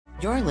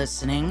You're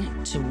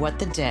listening to What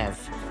the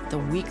Dev, the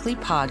weekly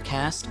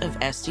podcast of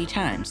SD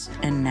Times.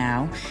 And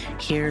now,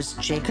 here's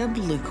Jacob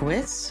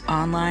Lukowitz,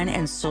 online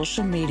and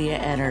social media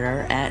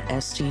editor at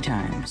SD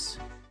Times.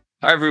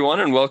 Hi, everyone,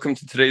 and welcome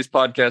to today's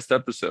podcast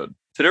episode.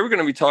 Today, we're going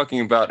to be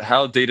talking about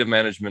how data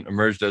management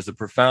emerged as a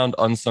profound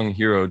unsung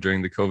hero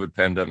during the COVID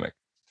pandemic.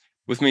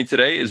 With me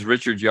today is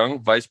Richard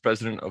Young, Vice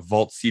President of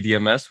Vault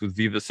CDMS with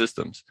Veeva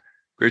Systems.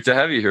 Great to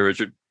have you here,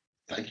 Richard.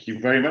 Thank you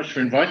very much for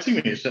inviting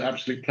me. It's an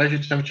absolute pleasure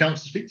to have a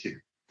chance to speak to you.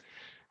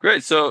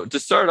 Great. So to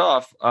start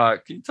off,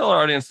 can you tell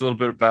our audience a little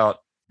bit about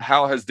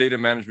how has data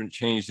management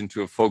changed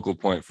into a focal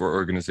point for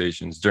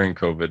organizations during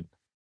COVID?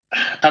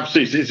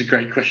 Absolutely. It's a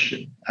great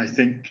question. I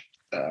think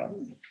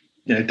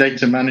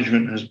data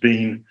management has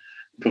been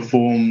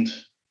performed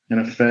in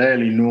a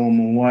fairly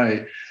normal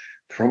way,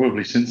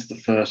 probably since the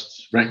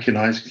first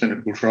recognized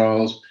clinical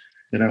trials,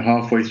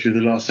 halfway through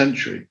the last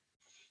century.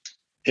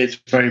 It's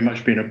very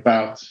much been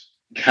about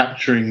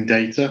capturing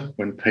data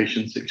when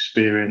patients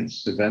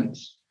experience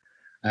events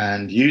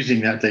and using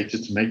that data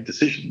to make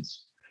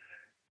decisions.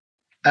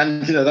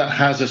 And, that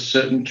has a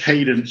certain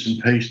cadence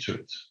and pace to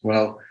it.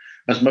 Well,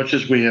 as much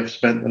as we have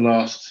spent the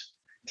last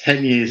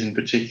 10 years in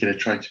particular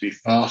trying to be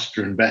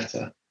faster and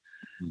better,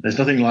 there's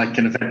nothing like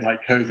an event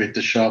like COVID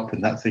to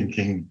sharpen that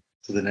thinking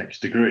to the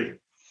next degree.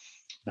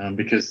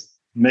 Because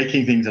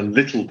making things a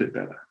little bit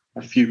better,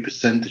 a few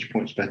percentage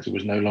points better,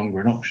 was no longer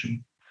an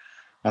option.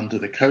 Under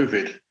the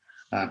COVID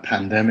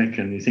pandemic,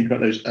 and you think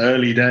about those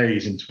early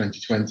days in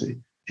 2020,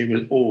 it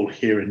was all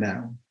here and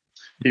now.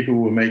 People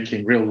were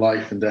making real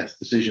life and death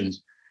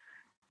decisions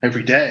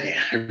every day,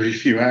 every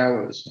few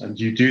hours, and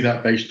you do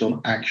that based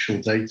on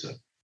actual data.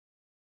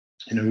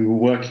 We were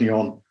working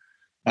on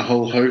a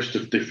whole host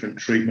of different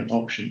treatment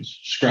options,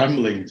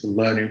 scrambling to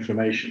learn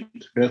information,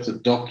 to be able to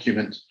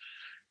document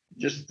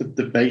just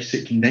the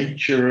basic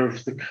nature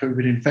of the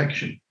COVID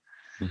infection.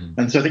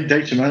 Mm-hmm. And so I think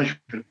data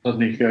management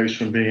suddenly goes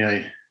from being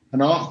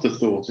an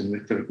afterthought in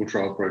the clinical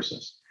trial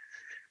process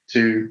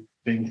to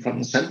being front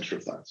and center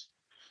of that.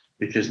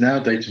 Because now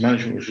data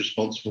management was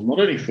responsible not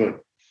only for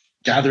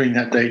gathering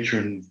that data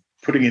and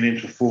putting it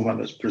into a format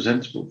that's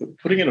presentable, but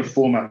putting it in a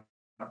format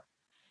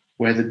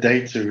where the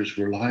data is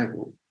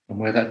reliable and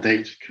where that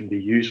data can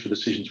be used for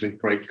decisions with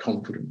great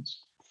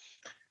confidence.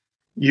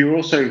 You're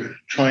also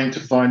trying to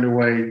find a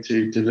way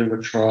to deliver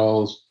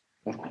trials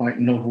of quite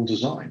novel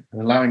design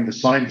and allowing the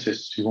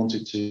scientists who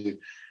wanted to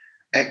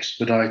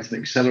expedite and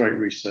accelerate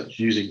research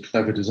using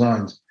clever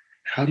designs.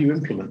 How do you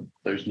implement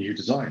those new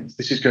designs?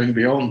 This is going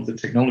beyond the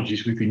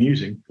technologies we've been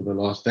using for the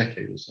last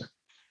decade or so.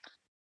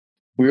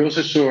 We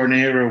also saw an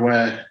era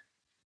where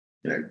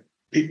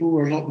people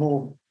were a lot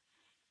more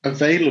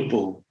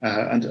available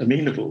and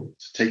amenable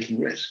to taking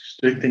risks,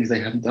 doing things they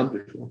hadn't done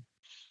before.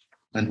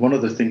 And one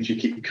of the things you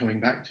keep coming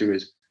back to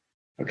is,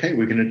 okay,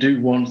 we're going to do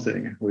one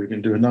thing, we're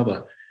going to do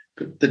another.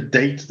 But the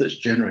data that's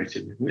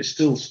generated, it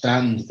still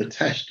stands the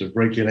test of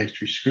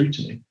regulatory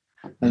scrutiny.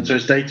 And so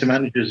as data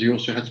managers, you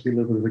also had to be a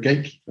little bit of a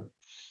gatekeeper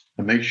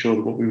and make sure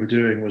that what we were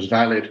doing was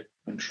valid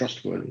and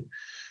trustworthy.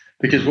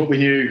 Because what we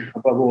knew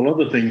above all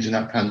other things in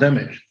that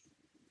pandemic,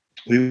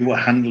 we were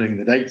handling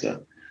the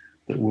data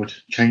that would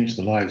change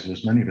the lives of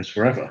as many of us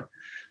forever.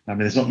 I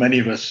mean, there's not many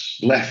of us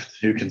left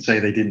who can say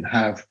they didn't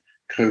have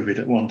COVID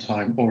at one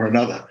time or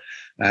another.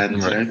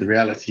 And the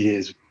reality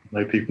is,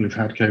 people who've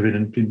had COVID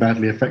and been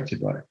badly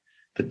affected by it.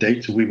 The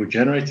data we were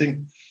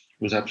generating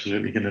was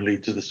absolutely going to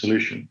lead to the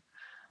solution.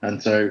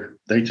 And so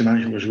data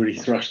management was really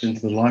thrust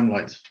into the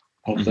limelight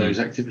of those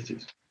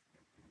activities.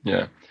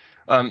 Yeah.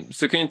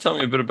 So can you tell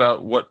me a bit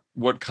about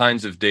what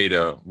kinds of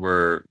data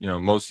were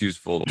most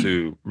useful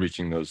to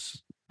reaching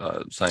those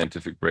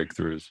scientific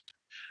breakthroughs?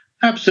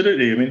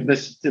 Absolutely. I mean,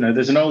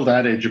 there's an old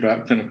adage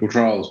about clinical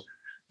trials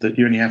that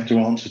you only have to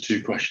answer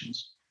two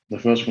questions. The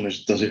first one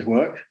is, does it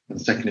work? And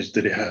the second is,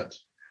 did it hurt?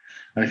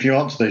 And if you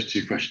answer those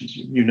two questions,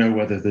 you know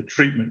whether the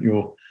treatment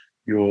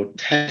you're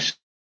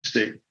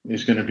testing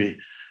is going to be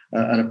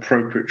an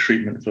appropriate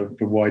treatment for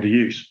wider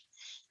use.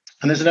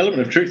 And there's an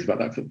element of truth about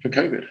that for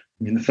COVID.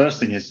 I mean, the first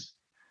thing is,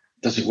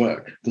 does it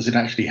work? Does it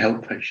actually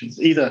help patients,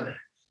 either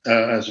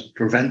as a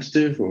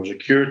preventative or as a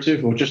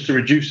curative or just to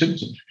reduce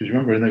symptoms? Because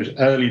remember, in those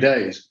early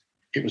days,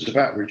 it was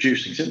about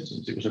reducing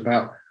symptoms. It was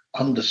about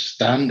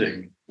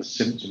understanding the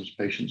symptoms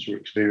patients were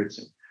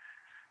experiencing.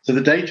 So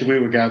the data we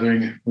were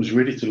gathering was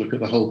really to look at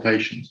the whole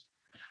patient,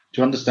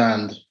 to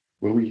understand,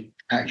 were we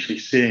actually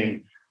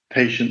seeing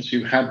patients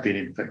who had been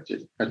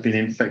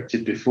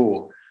infected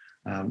before?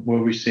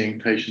 Were we seeing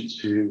patients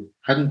who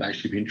hadn't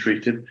actually been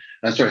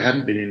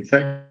hadn't been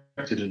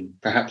infected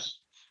and perhaps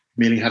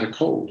merely had a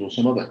cold or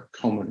some other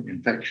common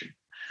infection?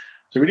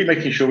 So really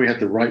making sure we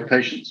had the right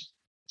patients,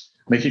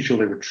 making sure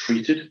they were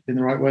treated in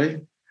the right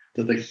way,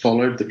 that they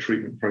followed the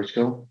treatment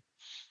protocol.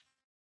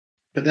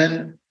 But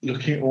then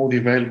looking at all the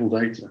available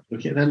data,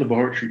 looking at their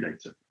laboratory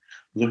data,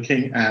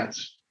 looking at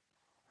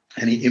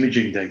any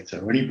imaging data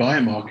or any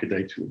biomarker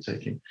data we're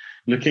taking,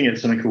 looking at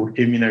something called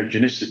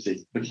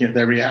immunogenicity, looking at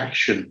their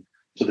reaction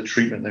to the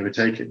treatment they were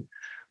taking,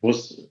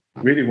 was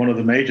really one of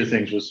the major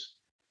things was,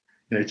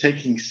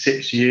 taking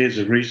 6 years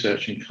of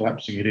research and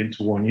collapsing it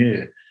into 1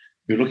 year,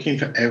 you're looking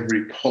for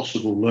every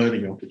possible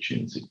learning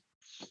opportunity.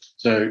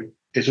 So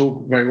it's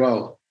all very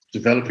well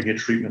developing a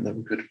treatment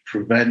that could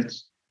prevent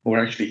or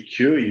actually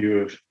cure you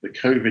of the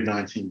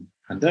COVID-19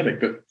 pandemic,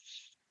 but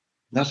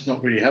that's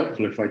not really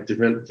helpful if I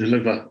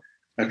deliver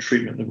a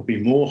treatment that will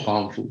be more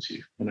harmful to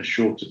you in a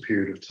shorter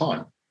period of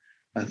time.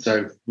 And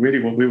so really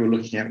what we were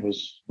looking at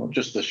was not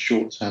just the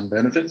short-term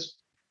benefits,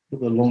 but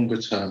the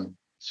longer-term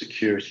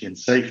security and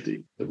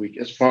safety that we,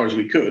 as far as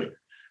we could,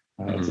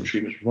 of the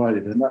treatments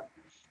provided. And that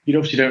you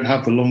obviously don't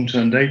have the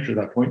long-term data at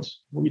that point.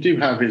 What you do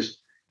have is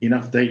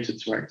enough data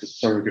to act as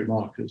surrogate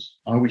markers.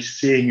 Are we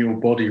seeing your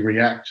body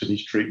react to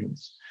these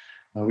treatments?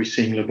 Are we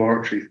seeing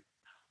laboratory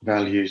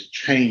values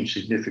change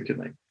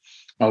significantly?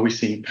 Are we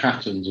seeing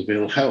patterns of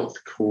ill health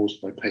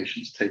caused by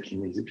patients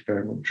taking these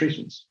experimental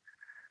treatments?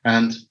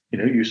 And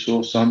you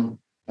saw some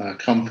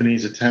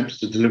companies' attempts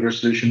to deliver a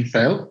solution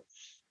fail,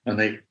 and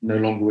they no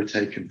longer were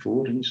taken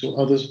forward. And you saw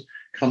others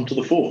come to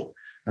the fore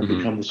and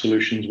become the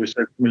solutions we're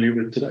so familiar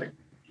with today.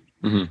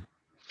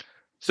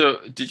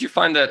 So did you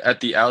find that at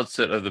the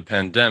outset of the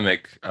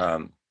pandemic,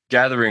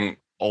 gathering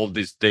all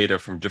this data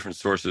from different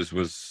sources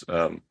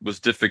was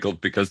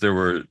difficult because there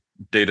were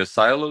data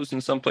silos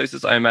in some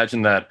places? I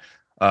imagine that,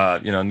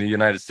 in the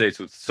United States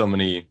with so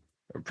many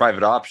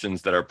private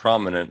options that are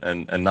prominent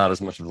and not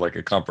as much of like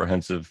a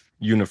comprehensive,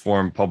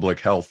 uniform public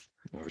health,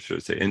 or should I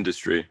say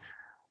industry,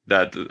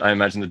 that I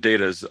imagine the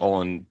data is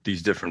all in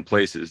these different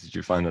places. Did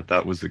you find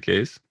that was the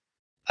case?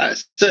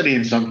 Certainly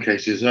in some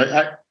cases.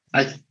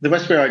 The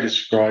best way I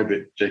describe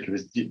it, Jacob,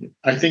 is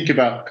I think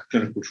about a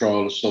clinical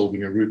trial as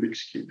solving a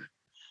Rubik's Cube.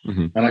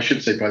 And I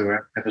should say, by the way,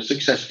 I have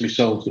successfully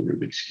solved the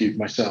Rubik's Cube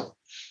myself.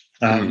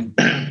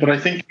 But I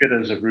think of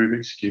it as a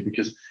Rubik's Cube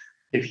because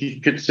if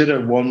you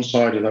consider one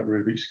side of that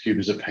Rubik's Cube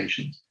as a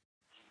patient,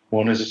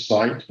 one is a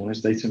site, one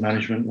is data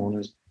management, one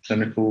is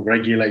clinical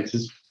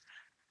regulators,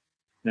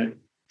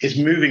 it's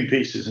moving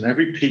pieces, and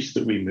every piece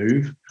that we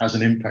move has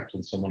an impact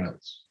on someone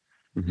else.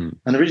 And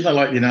the reason I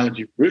like the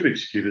analogy of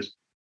Rubik's Cube is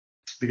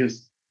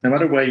because no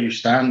matter where you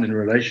stand in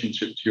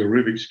relationship to your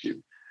Rubik's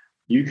Cube,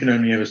 you can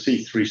only ever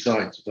see three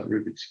sides of that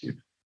Rubik's Cube.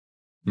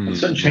 And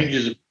certain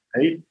changes are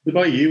made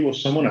by you or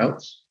someone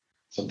else.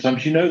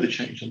 Sometimes you know the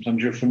change.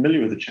 Sometimes you're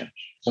familiar with the change.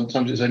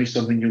 Sometimes it's only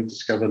something you'll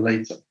discover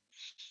later.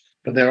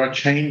 But there are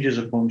changes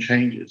upon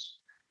changes.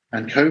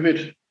 And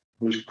COVID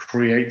was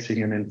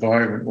creating an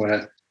environment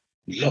where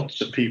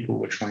lots of people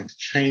were trying to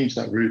change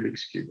that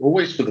Rubik's Cube,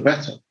 always for the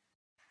better.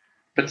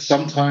 But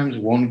sometimes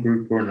one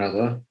group or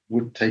another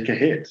would take a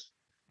hit.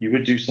 You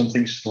would do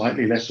something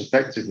slightly less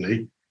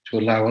effectively to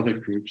allow other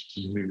groups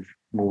to move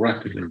more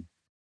rapidly.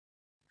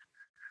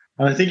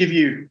 And I think if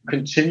you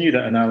continue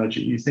that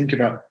analogy, you think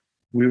about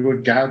we were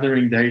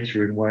gathering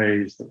data in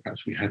ways that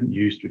perhaps we hadn't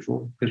used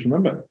before. Because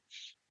remember,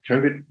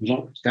 COVID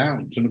locked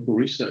down clinical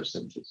research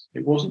centres.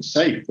 It wasn't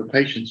safe for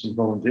patients and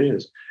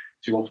volunteers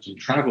to often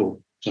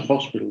travel to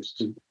hospitals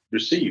to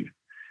receive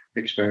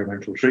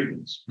experimental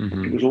treatments.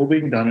 It was all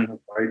being done in a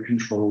very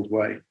controlled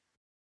way.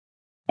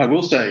 I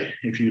will say,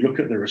 if you look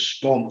at the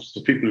response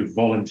to people who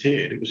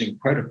volunteered, it was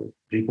incredible.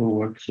 People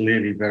were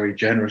clearly very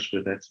generous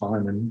with their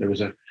time, and there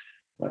was a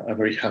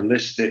very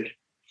holistic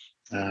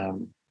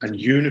and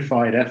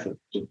unified effort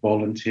to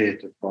volunteer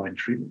to find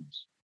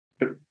treatments.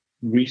 But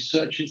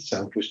research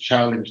itself was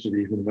challenged at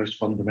even the most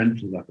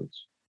fundamental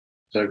levels.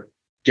 So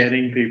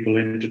getting people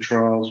into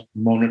trials,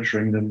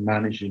 monitoring them,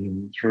 managing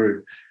them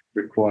through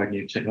required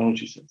new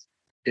technology sets.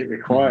 It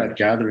required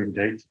gathering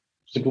data,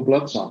 simple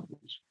blood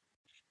samples.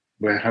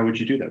 How would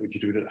you do that? Would you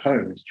do it at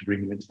home? Did you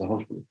bring them into the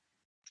hospital?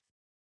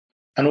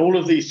 And all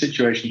of these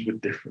situations were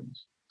different.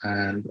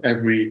 And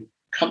every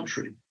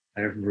country,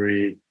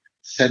 every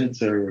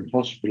centre and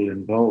hospital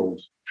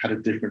involved had a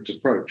different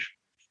approach.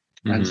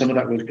 And some of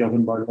that was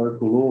governed by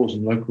local laws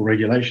and local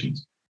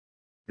regulations.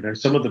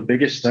 Some of the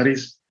biggest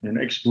studies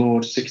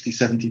explored 60,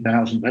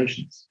 70,000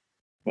 patients.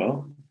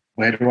 Well,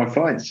 where do I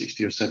find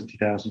 60 or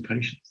 70,000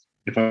 patients?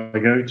 If I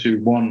go to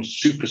one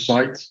super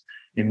site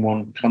in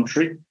one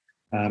country,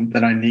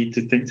 then I need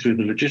to think through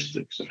the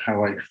logistics of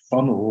how I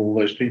funnel all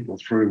those people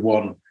through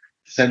one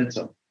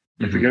centre.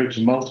 If we go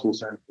to multiple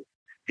centres,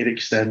 it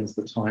extends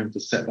the time to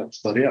set that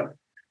study up.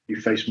 You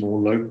face more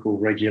local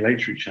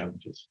regulatory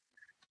challenges.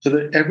 So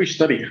that every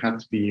study had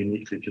to be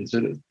uniquely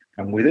considered.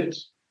 And with it,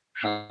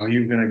 how are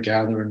you going to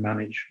gather and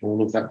manage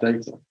all of that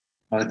data?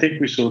 And I think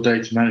we saw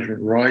data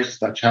management rise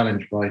to that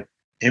challenge by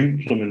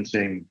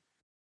implementing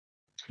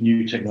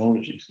new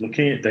technologies,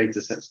 looking at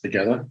data sets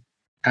together,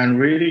 and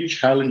really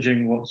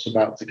challenging what's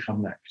about to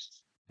come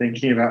next.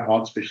 Thinking about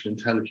artificial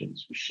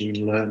intelligence,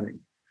 machine learning,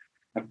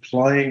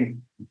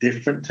 applying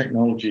different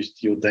technologies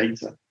to your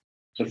data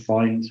to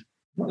find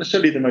not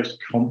necessarily the most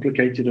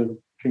complicated of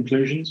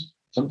conclusions,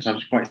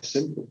 sometimes quite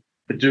simple,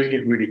 but doing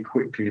it really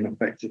quickly and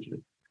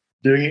effectively.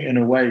 Doing it in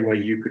a way where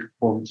you could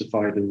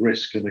quantify the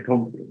risk and the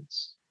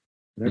confidence.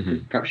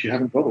 Perhaps you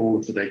haven't got all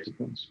of the data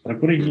points, but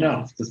I've got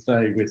enough to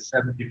say with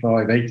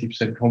 75,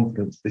 80%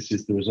 confidence this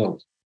is the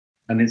result.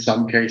 And in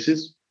some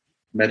cases,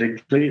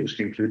 medically, it was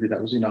concluded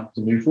that was enough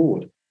to move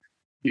forward.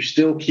 you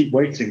still keep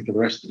waiting for the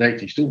rest of the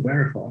data. You still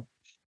verify.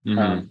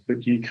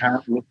 But you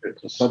can look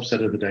at a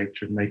subset of the data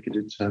and make a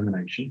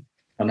determination.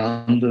 And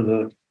under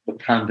the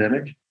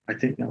pandemic, I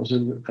think that was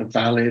a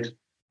valid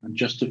and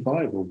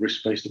justifiable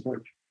risk-based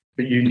approach.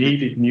 But you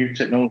needed new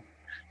technology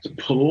to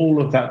pull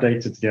all of that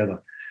data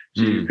together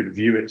so you could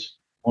view it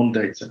on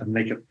data and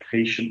make a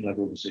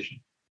patient-level decision.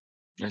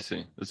 I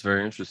see. That's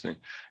very interesting.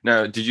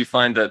 Now, did you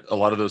find that a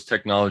lot of those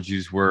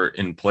technologies were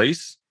in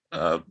place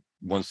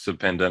once the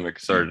pandemic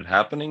started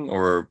happening,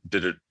 or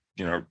did it,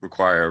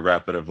 require a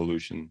rapid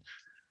evolution?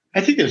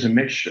 I think there's a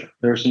mixture.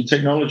 There are some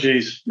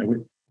technologies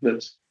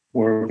that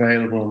were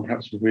available and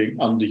perhaps were being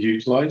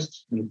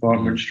underutilized in the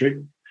pharma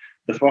industry.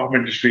 The pharma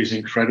industry is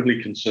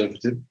incredibly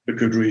conservative for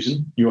good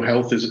reason. Your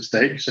health is at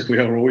stake, so we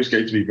are always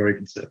going to be very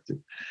conservative.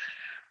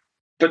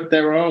 But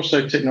there are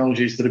also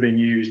technologies that are being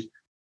used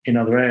in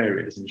other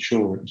areas,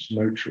 insurance,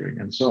 motoring,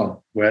 and so on,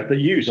 where they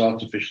use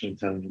artificial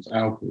intelligence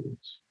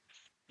algorithms.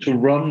 To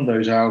run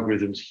those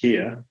algorithms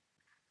here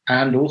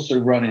and also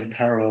run in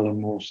parallel and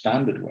more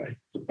standard way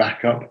to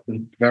back up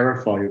and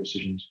verify your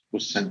decisions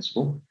was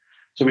sensible.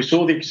 So we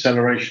saw the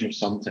acceleration of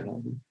some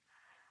technology.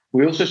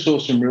 We also saw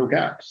some real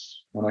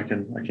gaps, and I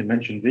can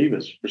mention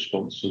Veeva's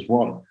response as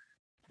one.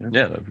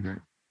 Yeah, that'd be great.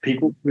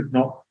 People could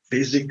not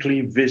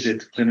physically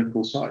visit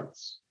clinical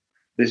sites.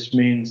 This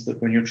means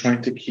that when you're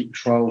trying to keep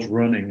trials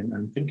running,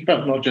 and think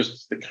about not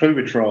just the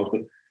COVID trials,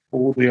 but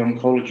all the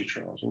oncology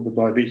trials, all the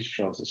diabetes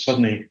trials that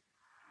suddenly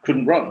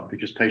couldn't run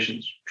because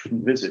patients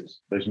couldn't visit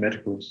those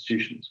medical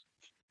institutions.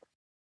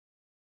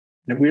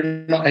 And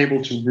we're not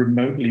able to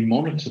remotely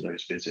monitor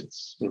those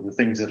visits or the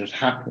things that had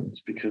happened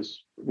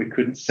because we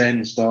couldn't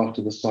send staff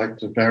to the site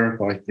to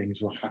verify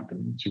things were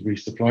happening to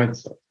resupply the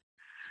site.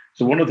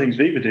 So one of the things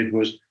Veeva did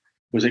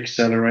was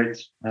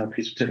accelerate a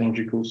piece of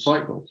technology called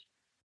SiteVault,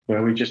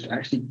 where we just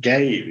actually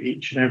gave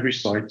each and every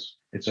site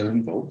its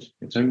own vault,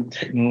 its own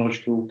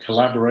technological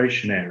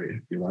collaboration area,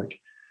 if you like,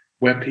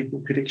 where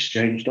people could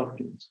exchange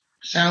documents.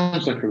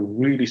 Sounds like a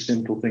really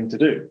simple thing to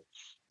do,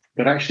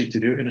 but actually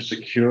to do it in a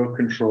secure,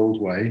 controlled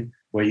way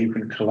where you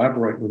can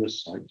collaborate with a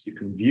site, you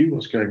can view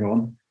what's going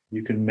on,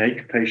 you can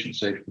make patient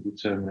safety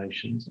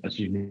determinations as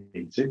you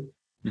need to,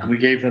 and we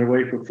gave that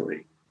away for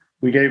free.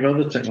 We gave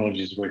other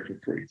technologies away for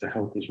free to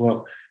help as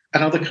well.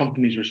 And other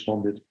companies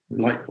responded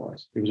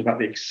likewise. It was about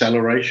the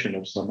acceleration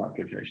of some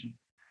application.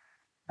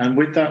 And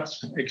with that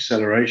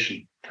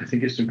acceleration, I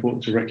think it's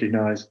important to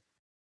recognize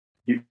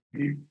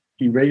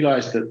you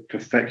realize that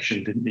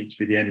perfection didn't need to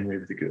be the enemy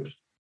of the good.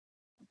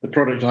 The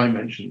product I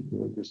mentioned,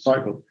 the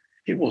SiteVault,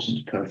 it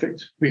wasn't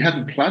perfect. We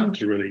hadn't planned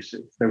to release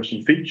it. There were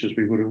some features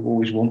we would have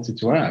always wanted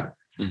to add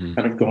and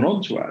have gone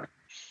on to add.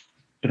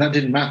 But that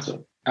didn't matter.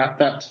 At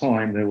that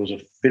time, there was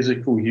a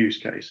physical use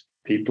case.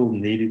 People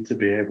needed to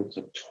be able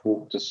to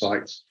talk to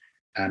sites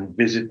and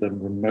visit them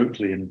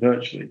remotely and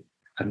virtually.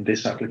 And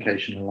this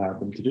application allowed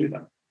them to do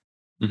that.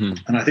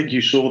 And I think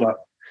you saw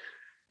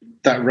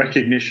that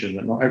recognition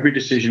that not every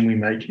decision we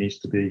make needs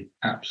to be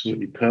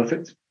absolutely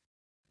perfect.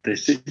 The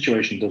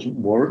situation doesn't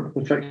warrant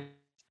perfection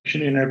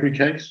in every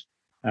case.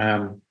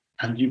 And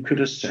you could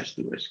assess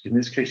the risk. In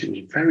this case, it was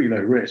very low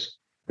risk,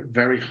 but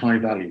very high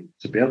value.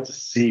 To be able to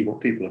see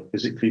what people are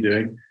physically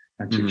doing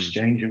and to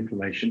exchange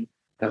information,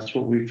 that's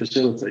what we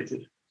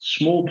facilitated.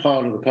 Small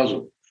part of the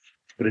puzzle,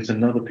 but it's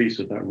another piece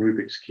of that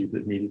Rubik's Cube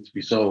that needed to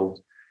be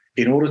solved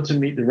in order to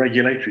meet the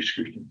regulatory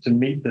scrutiny, to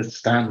meet the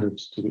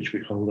standards to which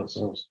we hold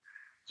ourselves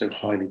so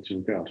highly to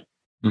regard.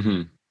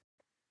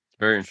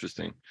 Very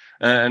interesting.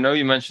 I know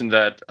you mentioned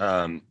that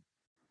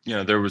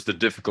there was the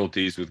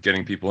difficulties with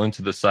getting people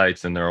into the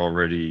sites, and there are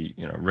already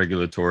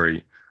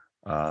regulatory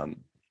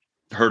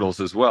hurdles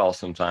as well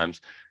sometimes.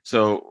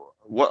 So,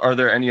 what are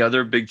there any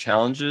other big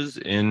challenges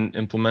in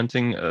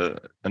implementing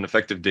an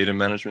effective data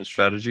management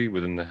strategy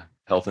within the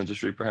health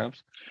industry,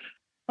 perhaps?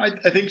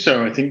 I think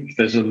so. I think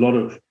there's a lot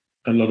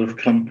of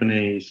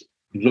companies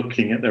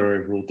looking at their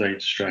overall data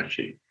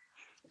strategy.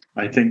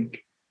 I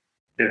think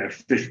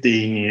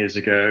 15 years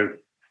ago,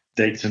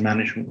 data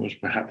management was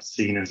perhaps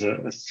seen as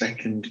a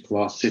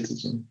second-class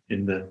citizen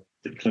in the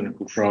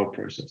clinical trial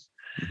process.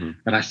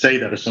 And I say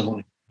that as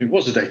someone who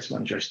was a data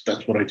manager.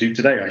 That's what I do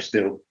today. I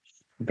still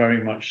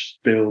very much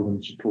build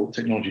and support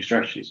technology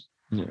strategies.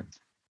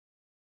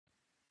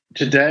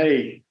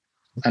 Today,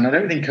 and I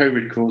don't think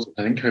COVID caused it,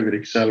 I think COVID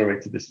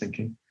accelerated this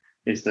thinking,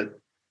 is that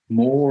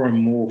more and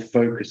more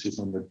focus is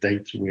on the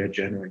data we are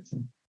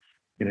generating.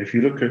 If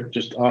you look at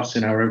just us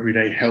in our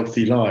everyday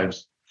healthy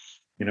lives,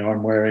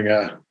 I'm wearing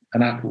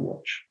an Apple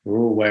Watch. We're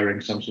all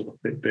wearing some sort of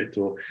Fitbit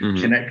or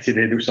connected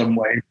in some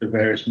way to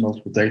various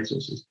multiple data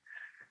sources.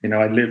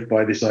 I live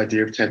by this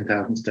idea of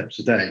 10,000 steps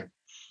a day.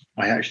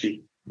 I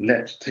actually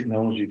let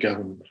technology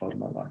govern part of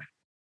my life.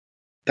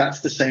 That's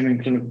the same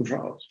in clinical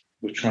trials.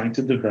 We're trying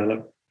to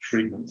develop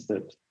treatments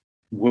that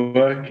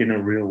work in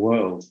a real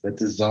world. They're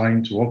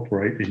designed to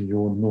operate in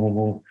your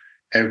normal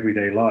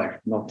everyday life,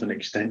 not an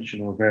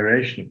extension or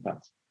variation of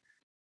that.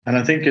 And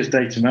I think as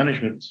data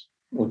management,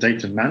 or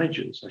data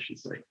managers, I should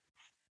say,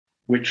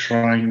 we're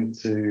trying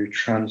to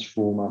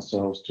transform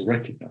ourselves to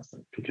recognize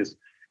that, because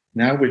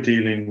now we're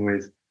dealing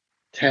with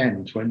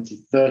 10, 20,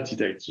 30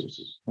 data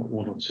sources, not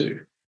one or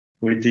two.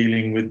 We're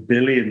dealing with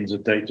billions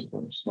of data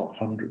points, not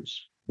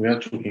hundreds. We are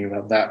talking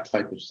about that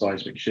type of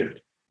seismic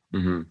shift.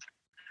 Mm-hmm.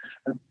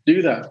 And to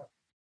do that,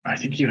 I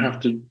think you have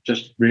to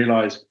just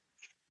realize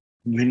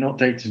we're not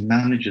data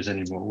managers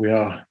anymore. We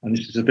are, and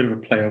this is a bit of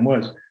a play on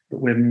words, but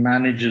we're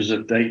managers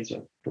of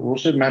data, but we're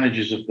also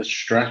managers of the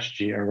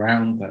strategy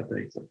around that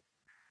data.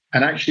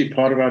 And actually,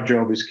 part of our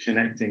job is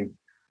connecting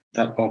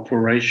that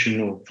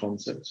operational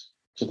concept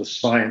to the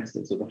science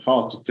that's at the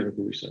heart of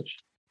clinical research.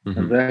 Mm-hmm.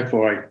 And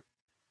therefore,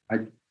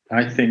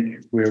 I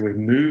think where we're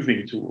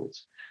moving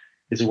towards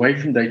is away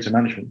from data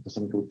management to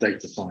something called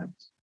data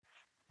science.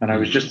 And I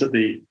was just at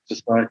the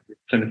Society of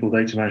Clinical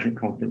Data Management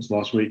conference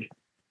last week,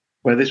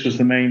 where this was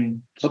the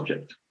main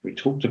subject. We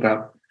talked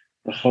about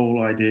the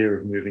whole idea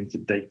of moving to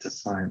data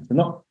science, and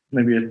not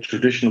maybe a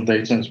traditional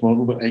data science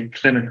model, but a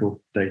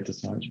clinical data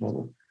science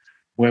model,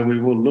 where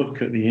we will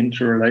look at the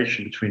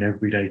interrelation between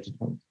every data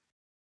point.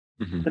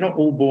 Mm-hmm. They're not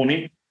all born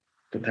in,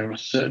 but there are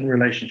certain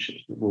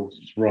relationships that will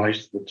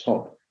rise to the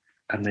top,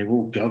 and they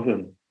will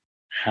govern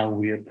how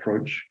we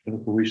approach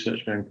clinical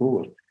research going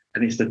forward.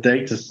 And it's the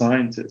data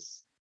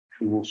scientists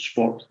who will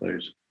spot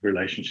those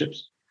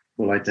relationships,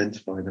 will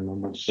identify them,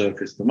 and will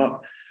surface them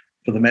up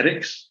for the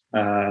medics,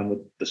 the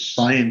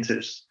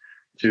scientists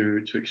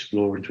to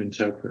explore and to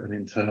interpret and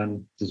in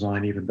turn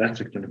design even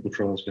better clinical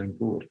trials going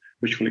forward,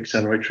 which will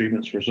accelerate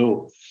treatments for us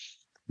all.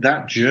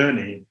 That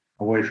journey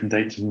away from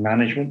data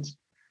management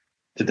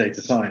to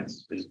data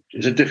science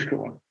is a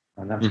difficult one.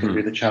 And that's going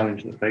to be the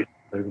challenge that faces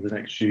over the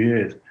next few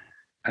years.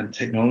 And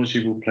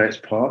technology will play its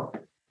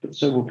part, but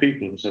so will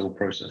people and so will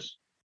process.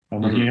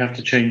 And when you have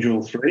to change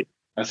all three,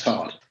 that's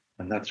hard.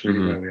 And that's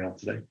really where we are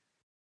today.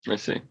 I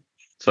see.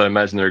 So I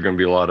imagine there are going to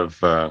be a lot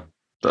of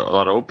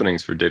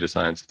openings for data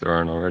science if there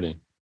aren't already.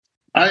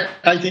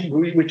 I think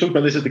we talked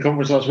about this at the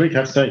conference last week. I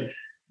have to say,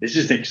 this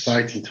is an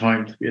exciting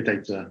time to be a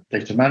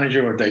data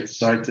manager or a data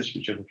scientist,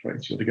 whichever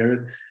phrase you want to go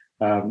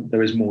with.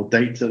 There is more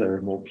data. There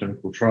are more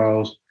clinical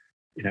trials.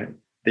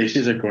 This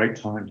is a great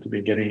time to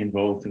be getting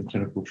involved in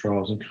clinical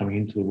trials and coming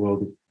into the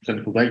world of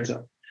clinical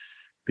data,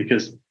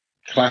 because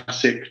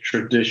classic,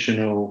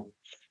 traditional,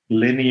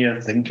 linear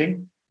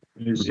thinking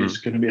is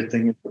going to be a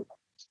thing.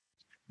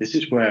 This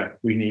is where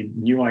we need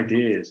new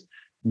ideas,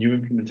 new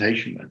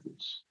implementation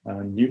methods,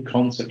 new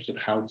concepts of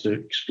how to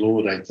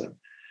explore data.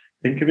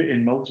 Think of it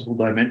in multiple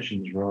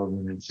dimensions rather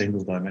than in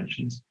single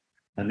dimensions.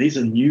 And these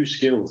are new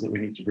skills that we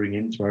need to bring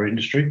into our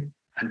industry.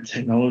 And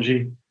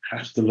technology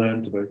has to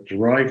learn to both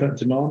drive that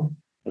demand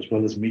as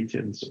well as meet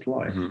it and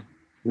supply it,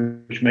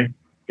 which makes,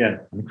 again,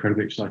 an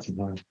incredibly exciting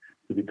time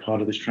to be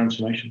part of this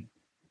transformation.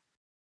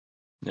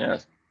 Yeah.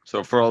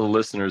 So for all the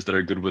listeners that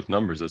are good with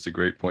numbers, that's a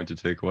great point to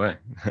take away.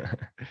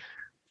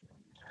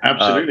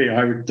 Absolutely.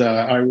 I would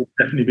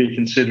definitely be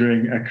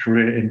considering a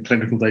career in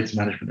clinical data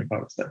management if I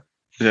was there.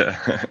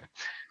 Yeah.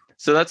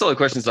 So that's all the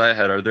questions I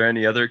had. Are there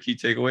any other key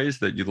takeaways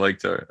that you'd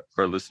like for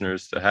our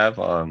listeners to have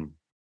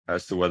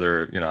as to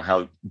whether,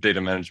 how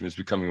data management is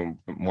becoming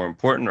more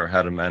important or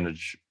how to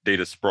manage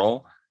data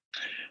sprawl?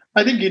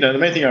 I think, the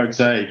main thing I would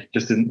say,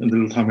 just in the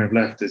little time we have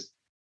left,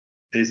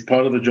 is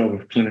part of the job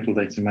of clinical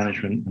data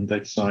management and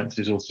data science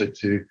is also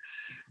to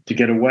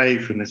get away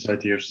from this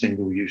idea of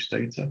single-use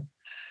data.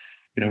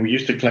 We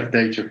used to collect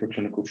data for a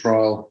clinical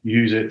trial,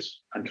 use it,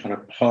 and kind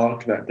of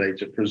park that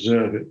data,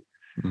 preserve it.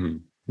 Mm-hmm.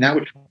 Now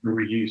we're trying to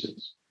reuse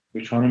it.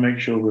 We're trying to make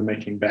sure we're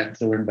making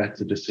better and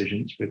better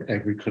decisions with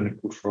every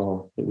clinical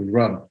trial that we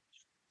run,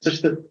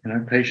 such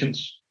that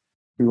patients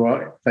who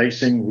are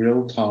facing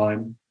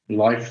real-time,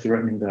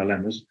 life-threatening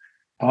dilemmas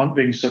aren't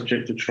being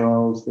subject to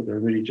trials that are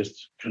really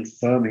just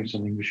confirming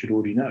something we should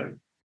already know.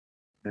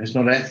 And it's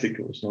not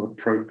ethical, it's not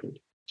appropriate.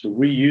 So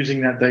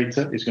reusing that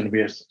data is going to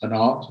be an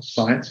art, a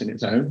science in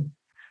its own,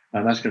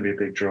 and that's going to be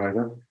a big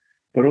driver.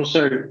 But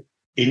also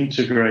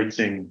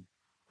integrating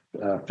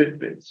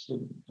Fitbits,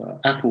 and,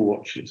 Apple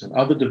Watches, and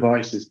other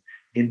devices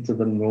into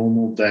the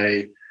normal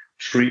day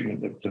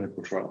treatment of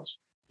clinical trials.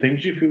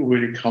 Things you feel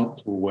really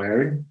comfortable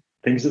wearing,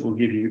 things that will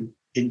give you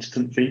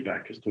instant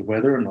feedback as to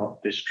whether or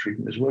not this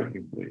treatment is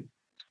working for you.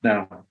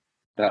 Now,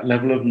 that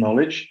level of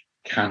knowledge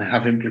can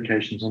have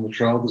implications on the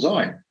trial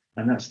design.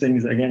 And that's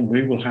things that, again,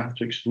 we will have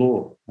to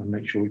explore and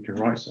make sure we can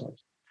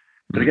right-size.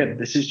 But again,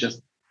 this is just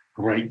a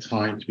great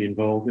time to be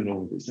involved in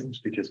all of these things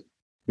because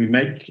we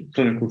make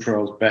clinical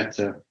trials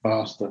better,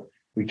 faster.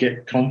 We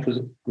get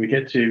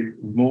to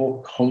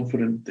more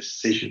confident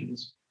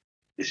decisions.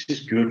 This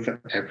is good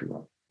for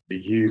everyone, for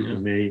you, for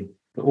me,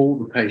 for all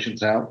the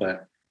patients out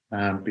there,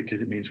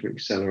 because it means we're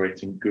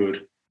accelerating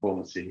good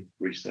quality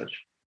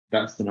research.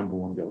 That's the number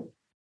one goal.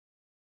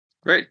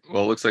 Great.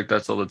 Well, it looks like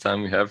that's all the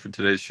time we have for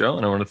today's show.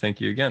 And I want to thank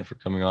you again for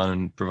coming on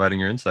and providing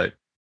your insight.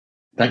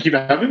 Thank you for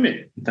having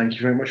me. Thank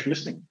you very much for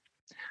listening.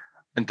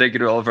 And thank you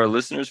to all of our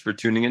listeners for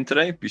tuning in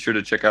today. Be sure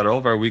to check out all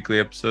of our weekly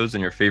episodes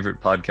on your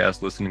favorite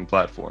podcast listening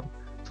platform.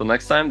 Till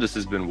next time, this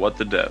has been What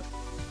the Dev.